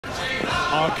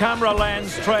Our camera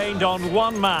lens trained on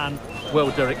one man.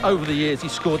 Well, Derek, over the years,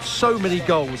 he's scored so many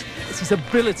goals. It's his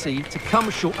ability to come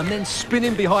short and then spin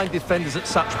in behind defenders at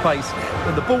such pace.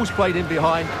 When the ball's played in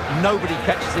behind, nobody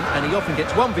catches him, and he often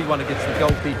gets 1v1 against the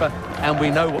goalkeeper, and we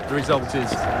know what the result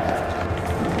is. The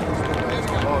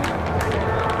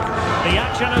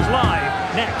action is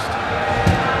live. Next.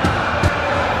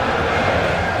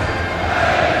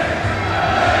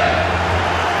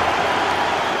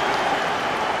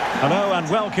 Hello and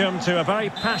welcome to a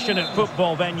very passionate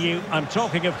football venue. I'm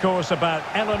talking, of course, about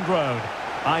Elland Road.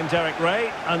 I'm Derek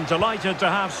Ray and delighted to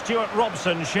have Stuart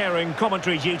Robson sharing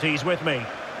commentary duties with me.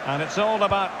 And it's all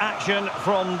about action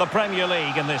from the Premier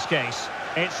League in this case.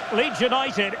 It's Leeds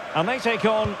United and they take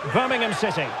on Birmingham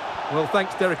City. Well,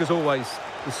 thanks, Derek, as always.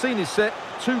 The scene is set,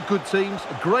 two good teams,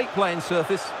 a great playing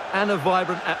surface and a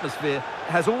vibrant atmosphere.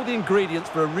 It has all the ingredients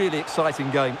for a really exciting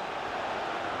game.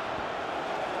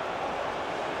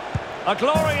 A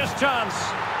glorious chance,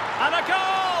 and a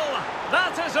goal!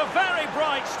 That is a very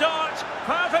bright start,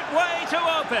 perfect way to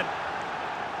open.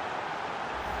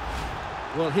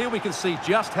 Well, here we can see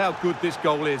just how good this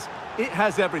goal is. It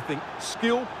has everything,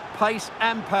 skill, pace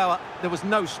and power. There was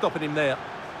no stopping him there.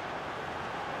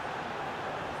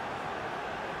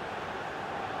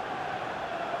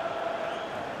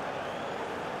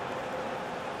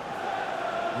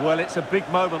 Well, it's a big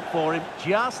moment for him.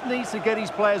 Just needs to get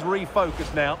his players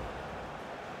refocused now.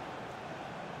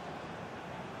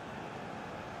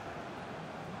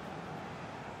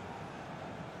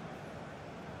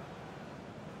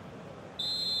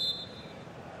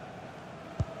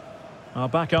 Are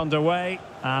back underway,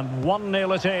 and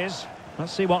 1-0 it is.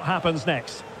 Let's see what happens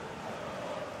next.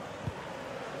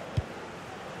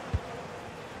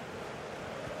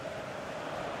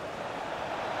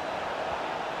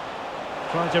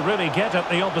 Trying to really get at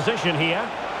the opposition here.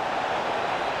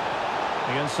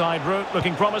 The inside route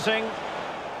looking promising.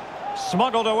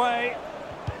 Smuggled away.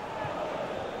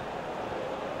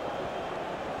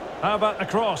 How about the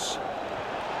cross?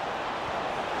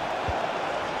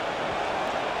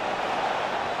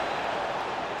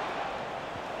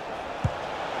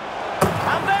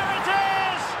 And there it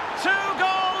is! 2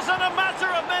 goals in a matter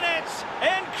of minutes.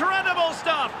 Incredible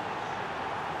stuff.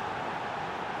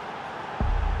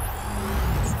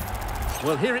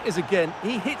 Well, here it is again.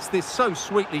 He hits this so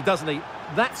sweetly, doesn't he?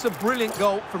 That's a brilliant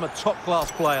goal from a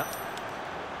top-class player.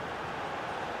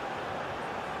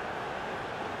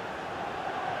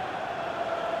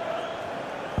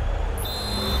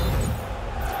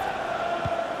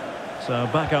 So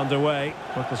back underway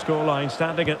with the scoreline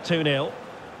standing at 2-0.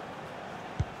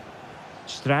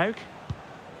 Struik.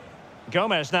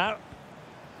 Gomez now.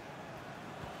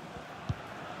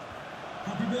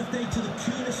 Happy birthday to the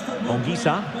coolest football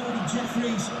Ongisa. player, Bodie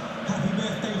Jeffries. Happy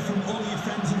birthday from all your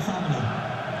friends and family.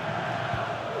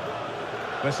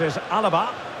 This is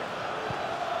Alaba.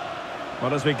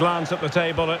 Well, as we glance at the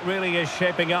table, it really is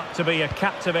shaping up to be a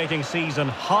captivating season,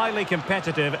 highly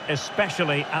competitive,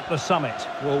 especially at the summit.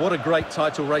 Well, what a great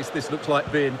title race this looks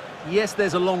like being. Yes,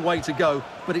 there's a long way to go,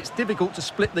 but it's difficult to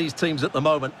split these teams at the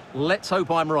moment. Let's hope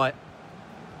I'm right.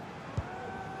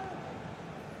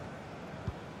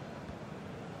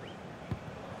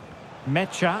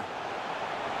 Mecha.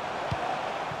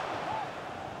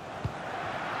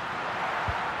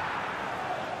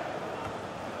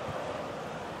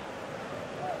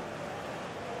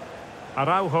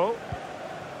 Araujo.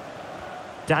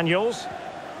 Daniels.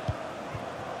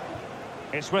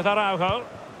 It's with Araujo.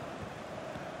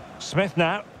 Smith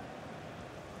now.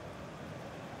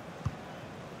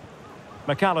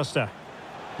 McAllister.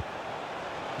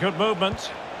 Good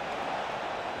movement.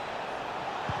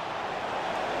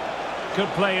 Could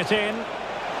play it in.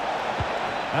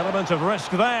 Element of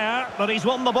risk there, but he's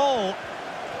won the ball.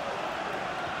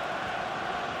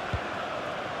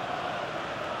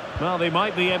 Well, they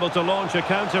might be able to launch a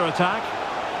counter-attack.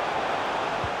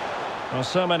 Well,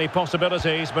 so many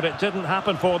possibilities, but it didn't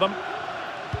happen for them.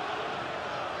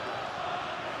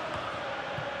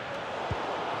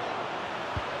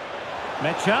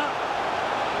 Mecha.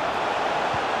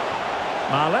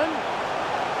 Marlin.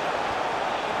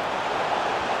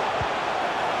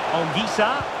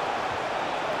 Ongisa.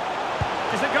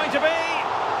 Is it going to be?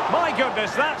 My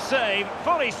goodness, that save.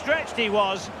 Fully stretched he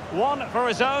was. One for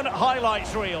his own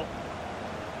highlights reel.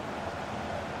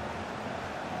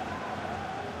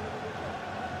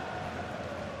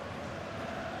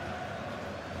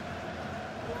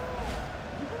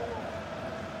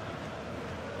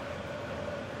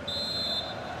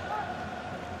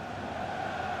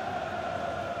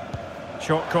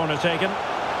 Short corner taken.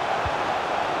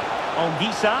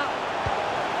 Ongisa.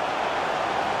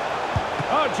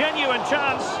 Oh, genuine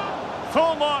chance.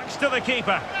 Full marks to the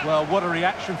keeper. Well, what a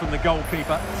reaction from the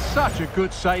goalkeeper. Such a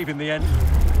good save in the end.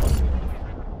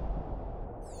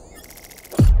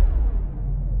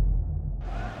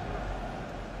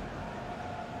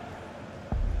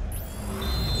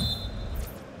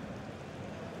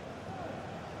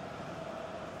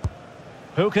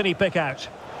 Who can he pick out?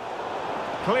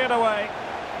 Cleared away.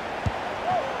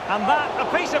 And that,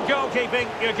 a piece of goalkeeping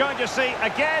you're going to see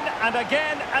again and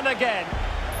again and again.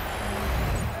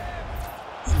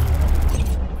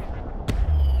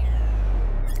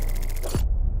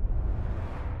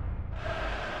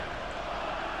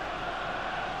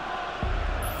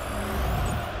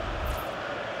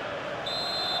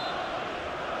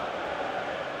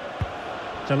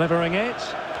 Delivering it.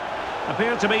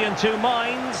 Appeared to be in two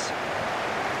minds.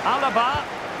 Alaba.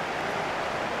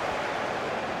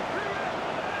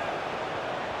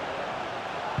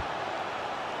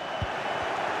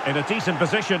 In a decent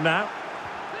position now.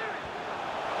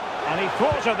 And he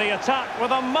thwarted the attack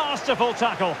with a masterful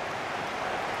tackle.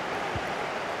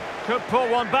 Could pull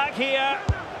one back here.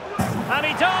 And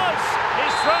he does!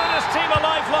 He's thrown his team a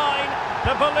lifeline.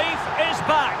 The belief is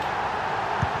back.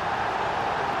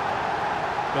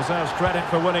 Deserves credit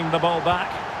for winning the ball back.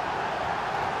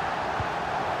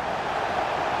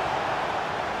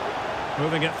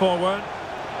 Moving it forward.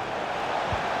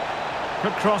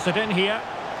 Could cross it in here.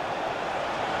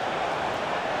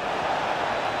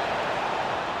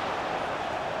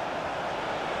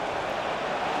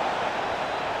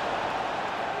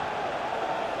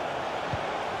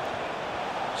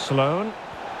 Sloan.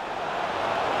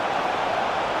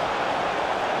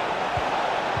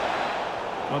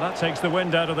 Well, that takes the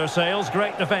wind out of their sails.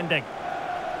 Great defending.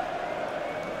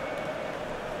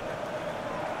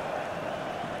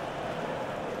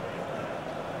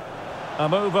 A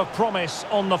move of promise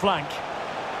on the flank.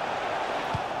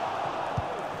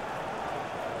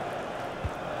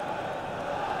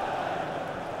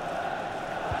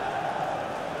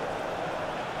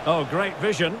 Oh, great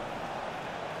vision.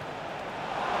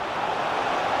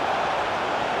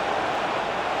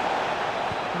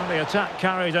 Well, the attack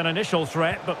carried an initial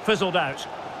threat, but fizzled out.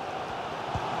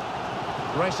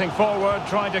 Racing forward,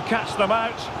 trying to catch them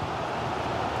out.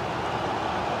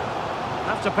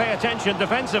 Have to pay attention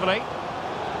defensively.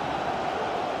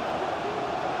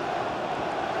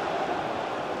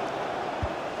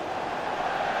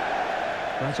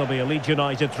 That'll be a Leeds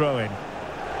United throw-in.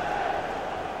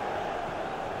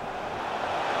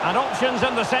 And options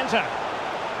in the centre.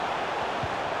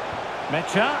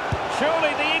 Mecha,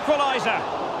 surely the equaliser.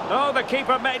 Oh, the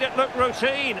keeper made it look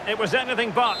routine. It was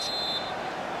anything but.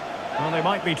 Well, they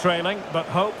might be trailing, but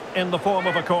hope in the form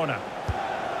of a corner.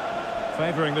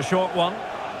 Favouring the short one.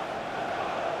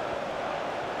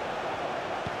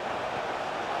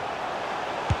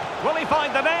 Will he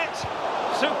find the net?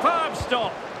 Superb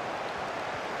stop.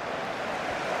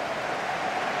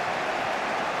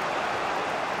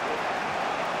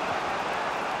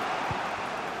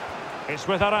 It's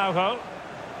with Araujo.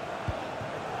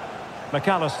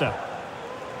 McAllister.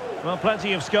 Well,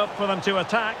 plenty of scope for them to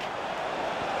attack.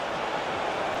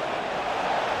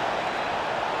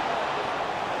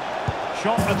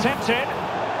 Shot attempted,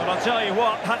 but I'll tell you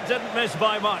what, that didn't miss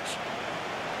by much.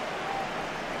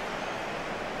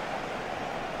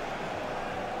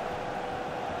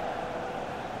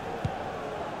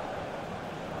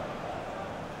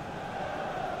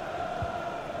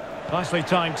 Nicely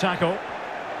timed tackle.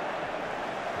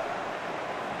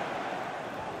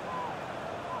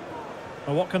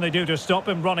 Well, what can they do to stop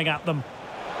him running at them?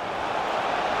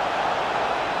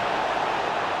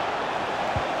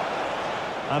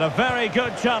 And a very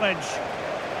good challenge.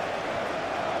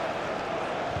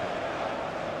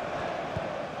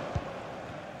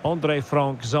 Andre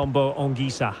Frank Zombo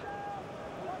Ongisa.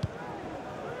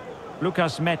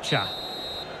 Lucas Mecha.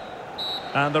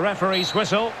 And the referee's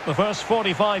whistle. The first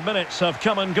 45 minutes have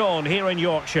come and gone here in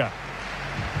Yorkshire.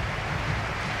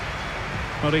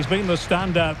 Well, he's been the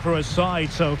standout for his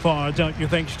side so far, don't you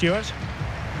think, Stuart?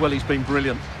 Well, he's been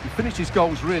brilliant. He finished his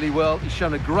goals really well. He's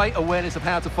shown a great awareness of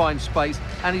how to find space,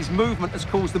 and his movement has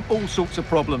caused them all sorts of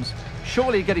problems.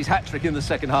 Surely he'll get his hat-trick in the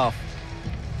second half.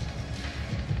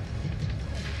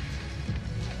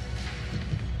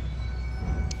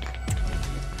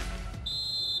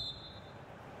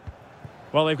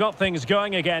 Well, they've got things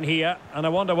going again here, and I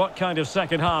wonder what kind of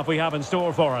second half we have in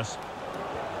store for us.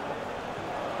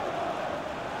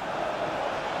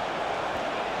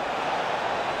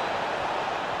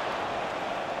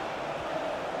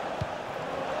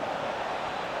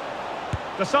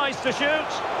 Decides to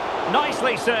shoot.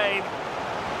 Nicely saved.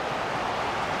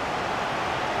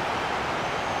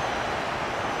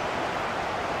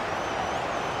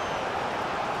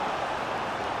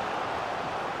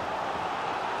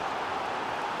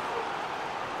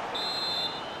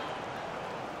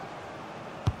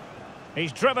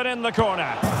 He's driven in the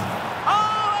corner.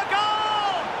 Oh, a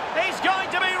goal! He's going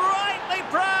to be rightly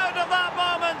proud of that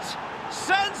moment.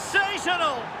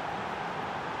 Sensational!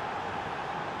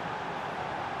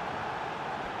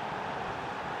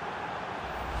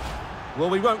 Well,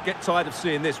 we won't get tired of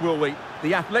seeing this, will we?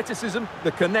 The athleticism,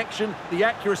 the connection, the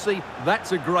accuracy,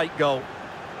 that's a great goal.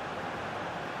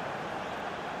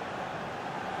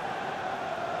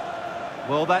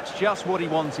 Well, that's just what he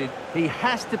wanted. He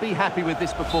has to be happy with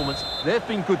this performance. They've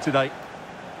been good today.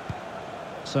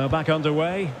 So back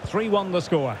underway, 3-1 the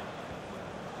score.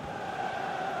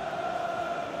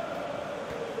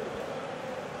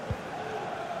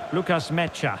 Lucas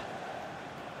Mecha.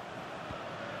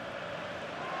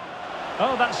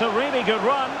 Oh, that's a really good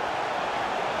run.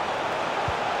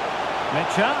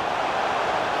 Mecha.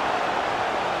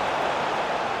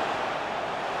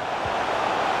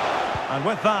 And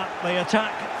with that, the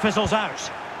attack fizzles out.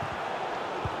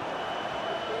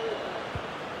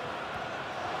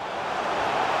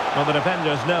 Well, the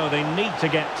defenders know they need to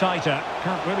get tighter.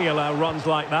 Can't really allow runs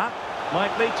like that.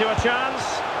 Might lead to a chance.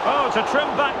 Oh, to trim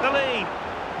back the lead.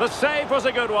 The save was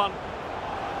a good one.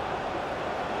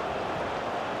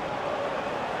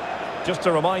 Just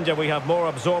a reminder, we have more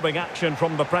absorbing action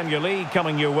from the Premier League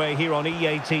coming your way here on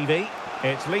EA TV.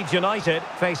 It's Leeds United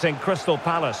facing Crystal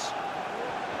Palace.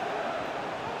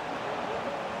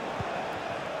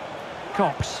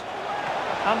 Cox.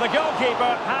 And the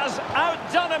goalkeeper has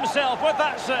outdone himself with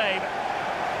that save.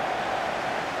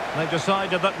 They've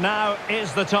decided that now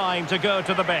is the time to go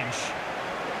to the bench.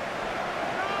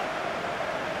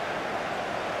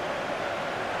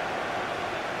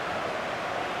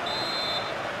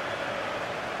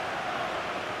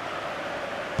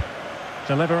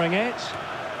 Delivering it.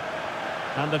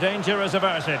 And the danger is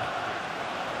averted.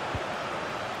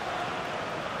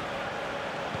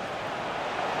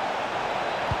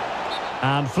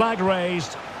 And flag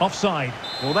raised, offside.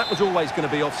 Well, that was always going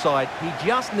to be offside. He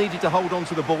just needed to hold on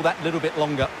to the ball that little bit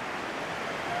longer.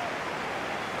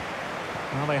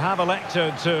 Well, they have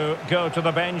elected to go to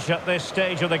the bench at this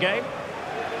stage of the game.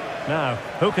 Now,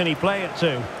 who can he play it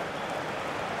to?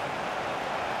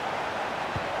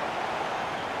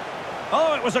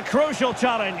 Oh, it was a crucial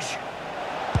challenge.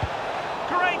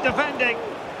 Great defending.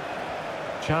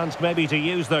 Chance maybe to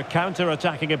use their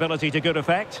counter-attacking ability to good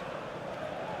effect.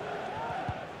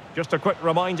 Just a quick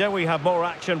reminder, we have more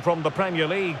action from the Premier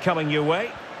League coming your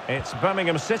way. It's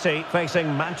Birmingham City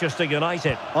facing Manchester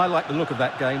United. I like the look of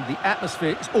that game. The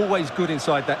atmosphere is always good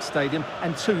inside that stadium,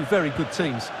 and two very good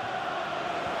teams.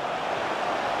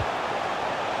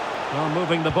 Well,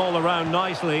 moving the ball around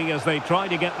nicely as they try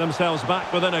to get themselves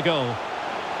back within a goal.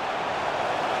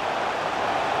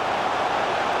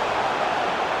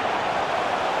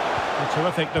 A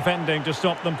terrific defending to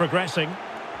stop them progressing.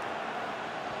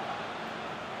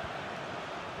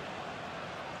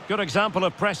 Good example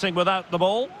of pressing without the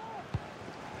ball.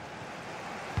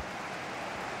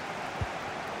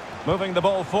 Moving the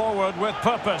ball forward with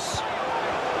purpose.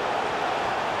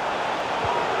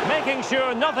 Making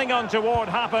sure nothing untoward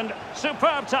happened.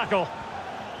 Superb tackle.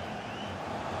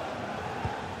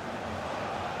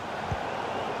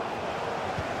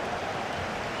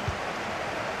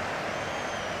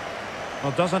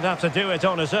 Well, doesn't have to do it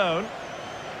on his own.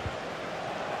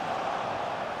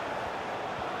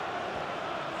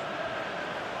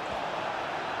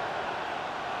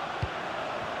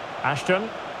 Ashton.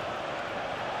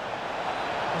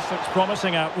 This looks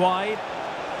promising out wide.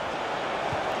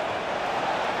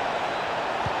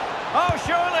 Oh,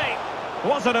 surely!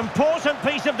 What an important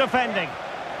piece of defending.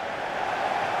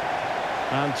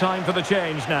 And time for the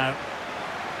change now.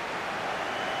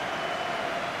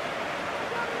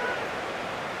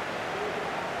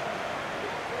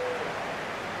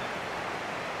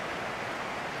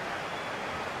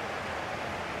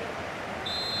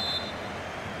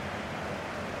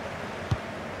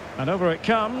 And over it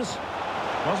comes.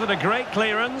 Was it a great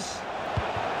clearance?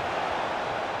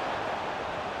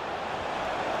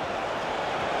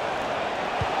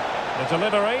 The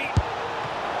delivery.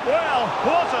 Well,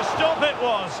 what a stop it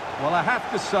was. Well, I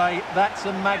have to say, that's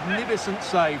a magnificent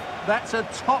save. That's a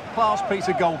top-class piece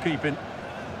of goalkeeping.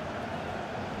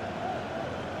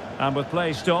 And with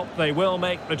play stopped, they will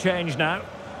make the change now.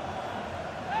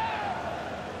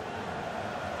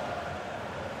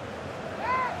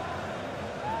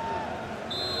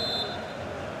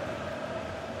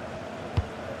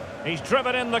 He's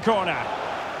driven in the corner.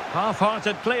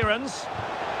 Half-hearted clearance.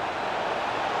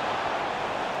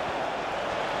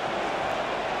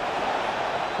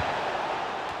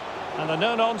 And a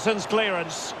no-nonsense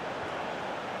clearance.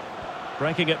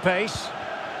 Breaking at pace.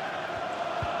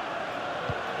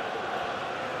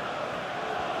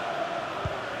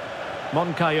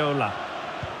 Moncayola.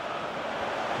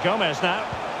 Gomez now.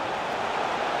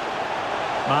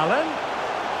 Malin.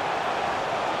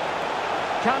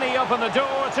 Can he open the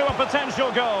door to a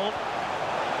potential goal?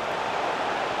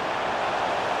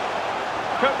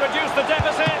 Could reduce the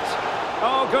deficit.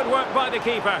 Oh, good work by the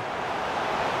keeper.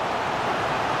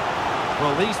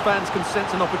 Well, these fans can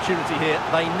sense an opportunity here.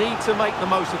 They need to make the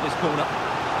most of this corner.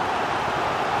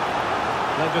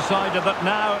 They've decided that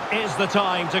now is the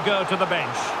time to go to the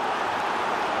bench.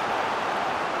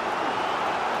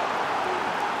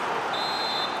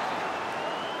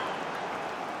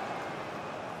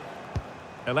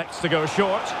 Elects to go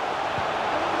short.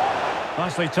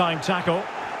 Nicely timed tackle.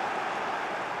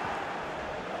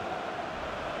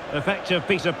 Effective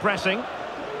piece of pressing.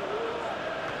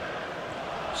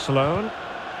 Sloan.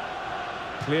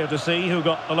 Clear to see who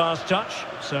got the last touch,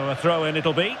 so a throw-in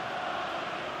it'll be.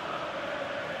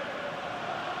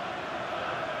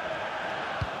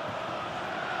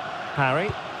 Parry.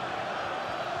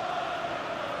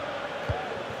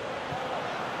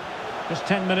 Just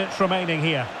 10 minutes remaining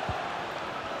here.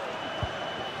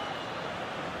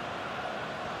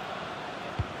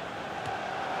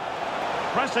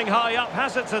 Pressing high up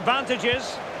has its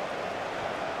advantages.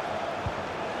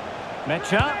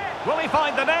 Mecha. Will he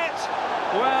find the net?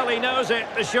 Well, he knows it.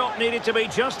 The shot needed to be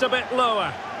just a bit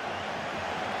lower.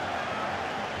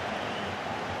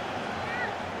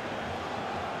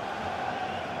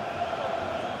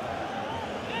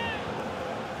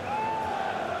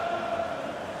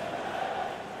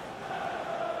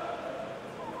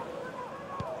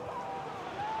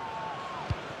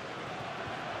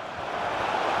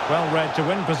 Well read to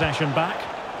win possession back.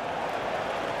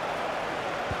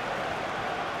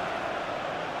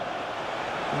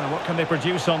 Now, what can they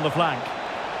produce on the flank?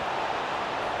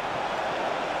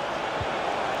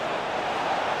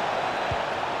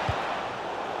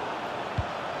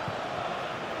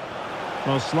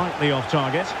 Well, slightly off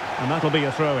target, and that'll be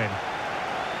a throw-in.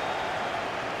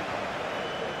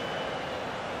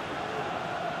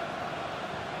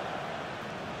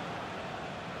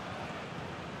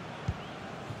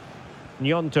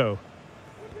 Gnonto.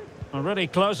 Already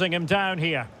closing him down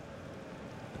here.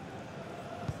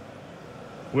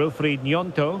 Wilfried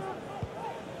Gnonto.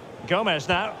 Gomez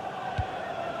now.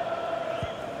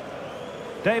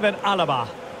 David Alaba.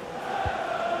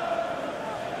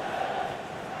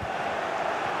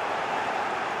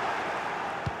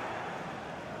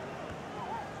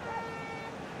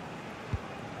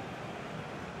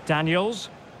 Daniels.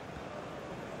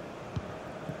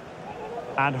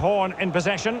 And Horn in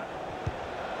possession.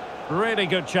 Really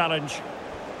good challenge.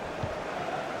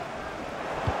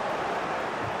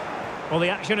 Well, the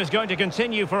action is going to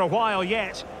continue for a while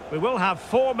yet. We will have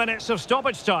 4 minutes of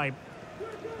stoppage time.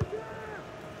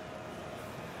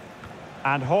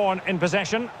 And Horn in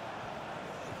possession.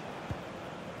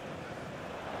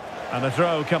 And a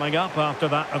throw coming up after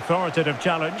that authoritative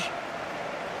challenge.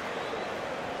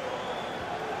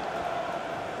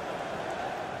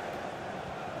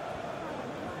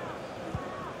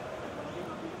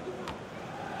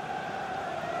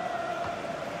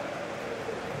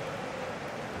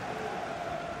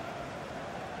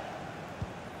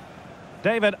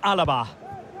 David Alaba.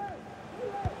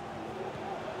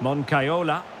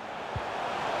 Moncayola.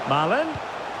 Malin.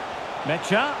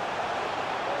 Mecha.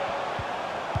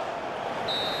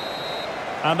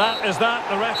 And that is that.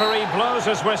 The referee blows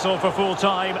his whistle for full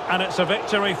time, and it's a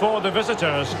victory for the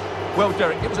visitors. Well,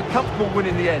 Derek, it was a comfortable win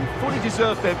in the end. Fully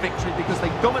deserved their victory because they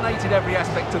dominated every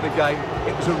aspect of the game.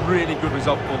 It was a really good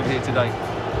result for them here today.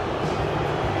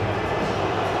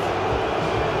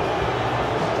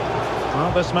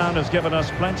 Well, this man has given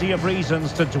us plenty of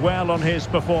reasons to dwell on his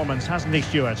performance, hasn't he,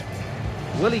 Stuart?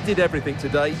 Well, he did everything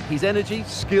today. His energy,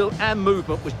 skill and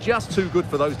movement was just too good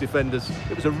for those defenders.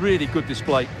 It was a really good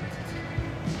display.